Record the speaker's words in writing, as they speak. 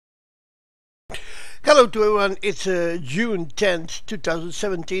Hello to everyone, it's June 10th,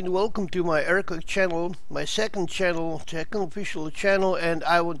 2017. Welcome to my earthquake channel, my second official channel, and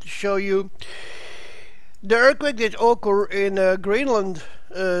I want to show you the earthquake that occurred in Greenland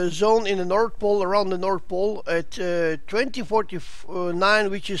zone in the North Pole, around the North Pole at 2049,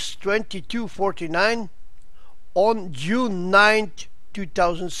 which is 2249 on June 9th,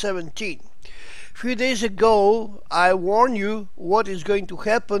 2017. A few days ago, I warned you what is going to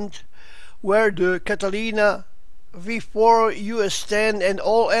happen where the Catalina, V4, US-10 and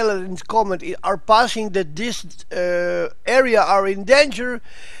all elements Comet are passing, that this area are in danger.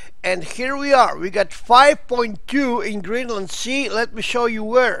 And here we are, we got 5.2 in Greenland Sea. Let me show you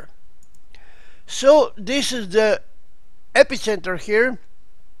where. So this is the epicenter here,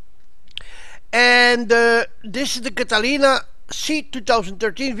 and this is the Catalina C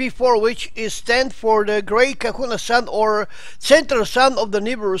 2013 V4, which is stand for the Gray Kahuna Sun or central sun of the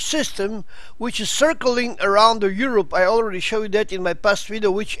Nibiru system, which is circling around the Europe. I already showed you that in my past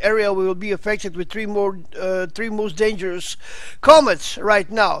video, which area will be affected with three most dangerous comets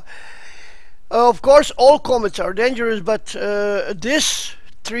right now. Of course, all comets are dangerous, but these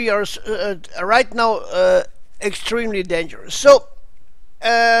three are right now extremely dangerous. So,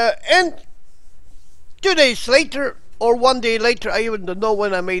 and 2 days later, or 1 day later, I even don't know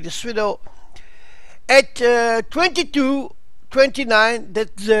when I made this video, at 22:29,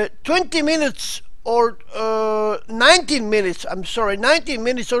 that's 20 minutes or 19 minutes, I'm sorry, 19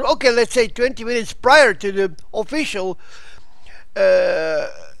 minutes, or okay, let's say 20 minutes prior to the official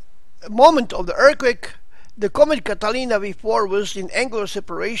moment of the earthquake, the Comet Catalina V4 was in angular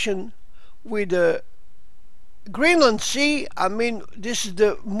separation with the Greenland Sea. I mean, this is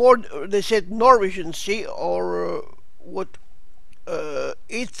the more, they said, Norwegian Sea, or what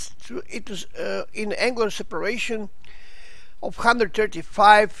it was in angular separation of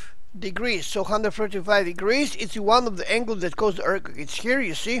 135 degrees. So 135 degrees, it's one of the angles that caused the earthquake. It's here,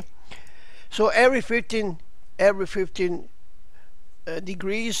 you see. So every 15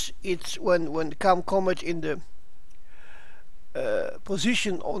 degrees, it's when come comet in the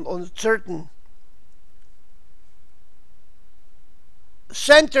position on certain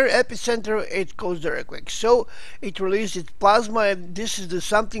center, epicenter, it caused the earthquake. So it released its plasma, and this is the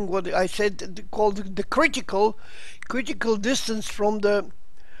something what I said called the critical distance from the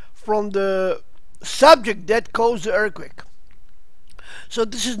subject that caused the earthquake. So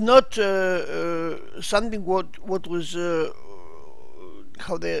this is not something what was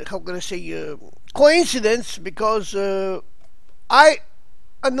how can I say coincidence, because I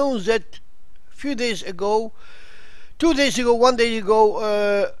announced that a few days ago, 2 days ago, 1 day ago,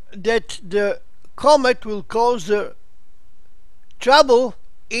 that the comet will cause the trouble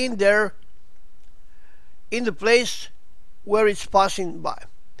in the place where it's passing by,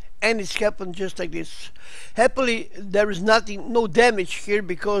 and it's happened just like this. Happily, there is nothing, no damage here,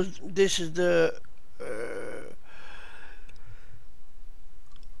 because this is the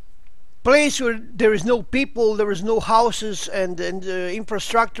place where there is no people, there is no houses and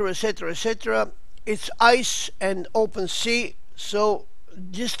infrastructure, etc., etc. It's ice and open sea, so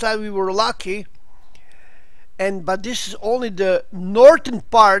this time we were lucky. But this is only the northern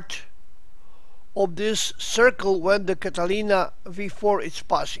part of this circle when the Catalina V4 is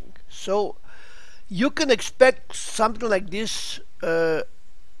passing. So you can expect something like this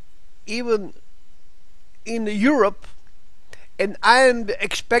even in Europe, and I am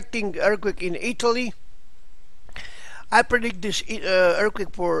expecting earthquake in Italy. I predict this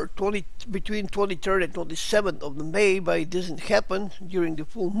earthquake for between 23rd and 27th of May, but it doesn't happen during the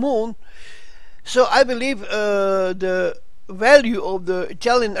full moon. So I believe the value of the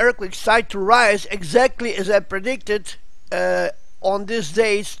Italian earthquake start to rise exactly as I predicted on these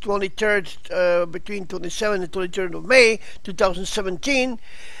days, 23rd, between 27th and 23rd of May 2017.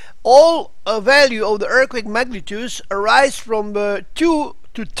 All value of the earthquake magnitudes arise from 2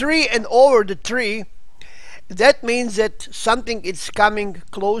 to 3 and over the 3. That means that something is coming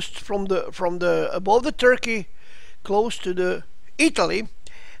close from the above the Turkey, close to the Italy.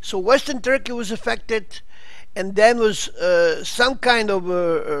 So Western Turkey was affected, and then was some kind of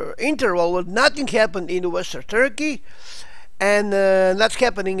interval where nothing happened in the Western Turkey, and not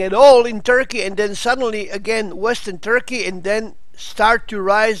happening at all in Turkey, and then suddenly again Western Turkey, and then start to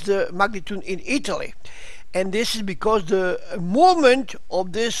rise the magnitude in Italy. And this is because the movement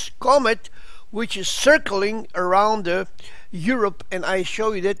of this comet, which is circling around Europe, and I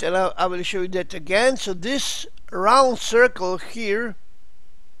show you that, and I will show you that again. So this round circle here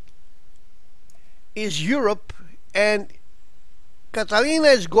is Europe, and Catalina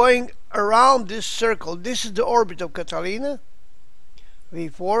is going around this circle. This is the orbit of Catalina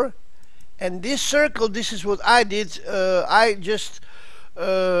V4, And this circle, this is what I did. I just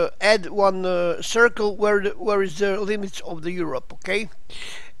add one circle where is the limits of the Europe, okay?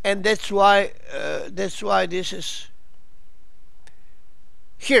 And that's why this is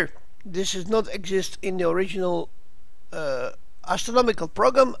here. This does not exist in the original astronomical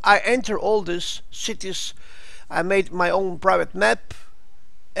program. I enter all these cities. I made my own private map,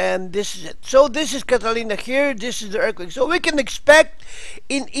 and this is it. So this is Catalina here. This is the earthquake. So we can expect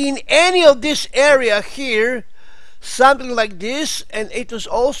in any of this area here something like this. And it was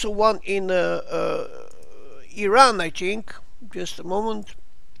also one in Iran, I think. Just a moment.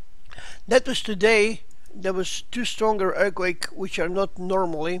 That was today. There was two stronger earthquake, which are not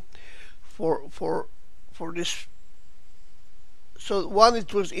normally for this. So one,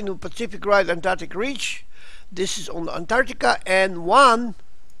 it was in the Pacific Right Antarctic Ridge. This is on Antarctica, and one,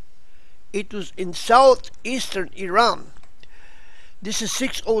 it was in southeastern Iran. This is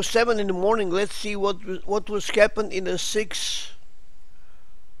 6:07 in the morning. Let's see what was happened in the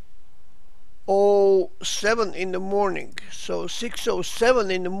 6:07 in the morning. So 6:07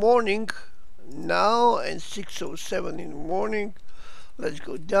 in the morning now, and 6:07 in the morning. Let's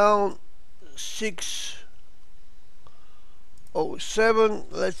go down. 6:07.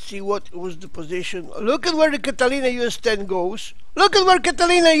 Let's see what was the position. Look at where the Catalina US-10 goes. Look at where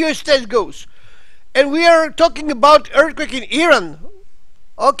Catalina US-10 goes. And we are talking about earthquake in Iran.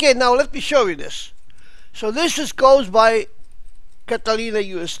 Okay, now let me show you this. So this is caused by Catalina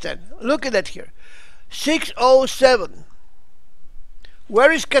US-10. Look at that here. 6:07.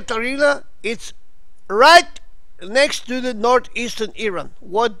 Where is Catalina? It's right next to the northeastern Iran.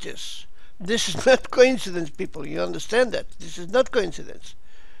 Watch this. This is not coincidence, people. You understand that? This is not coincidence.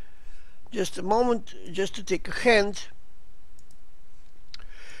 Just a moment, just to take a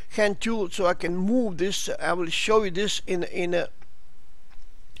hand tool so I can move this. I will show you this in a.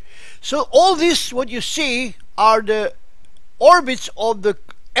 So all this, what you see, are the orbits of the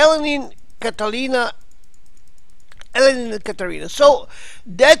Catalina. So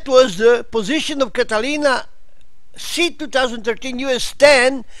that was the position of Catalina C 2013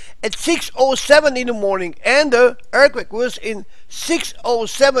 US-10 at 6:07 in the morning, and the earthquake was in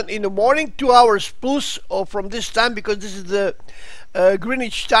 6:07 in the morning, 2 hours plus from this time, because this is the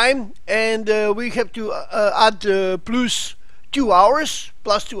Greenwich time, and we have to add plus 2 hours,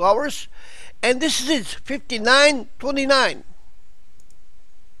 and this is it. 59:29.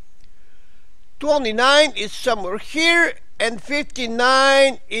 29 is somewhere here, and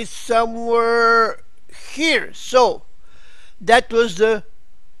 59 is somewhere here. So that was the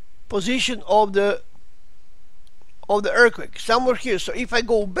position of the earthquake, somewhere here. So if I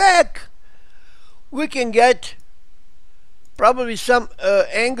go back, we can get probably some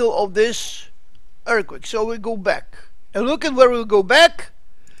angle of this earthquake. So we go back, and look at where we go back.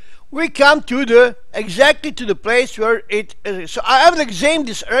 We come to the exactly to the place where it is. So I will examine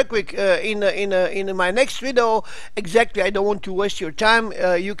this earthquake in my next video. Exactly, I don't want to waste your time.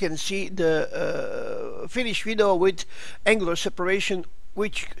 You can see the finished video with angular separation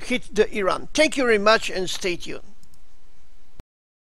which hit the Iran. Thank you very much, and stay tuned.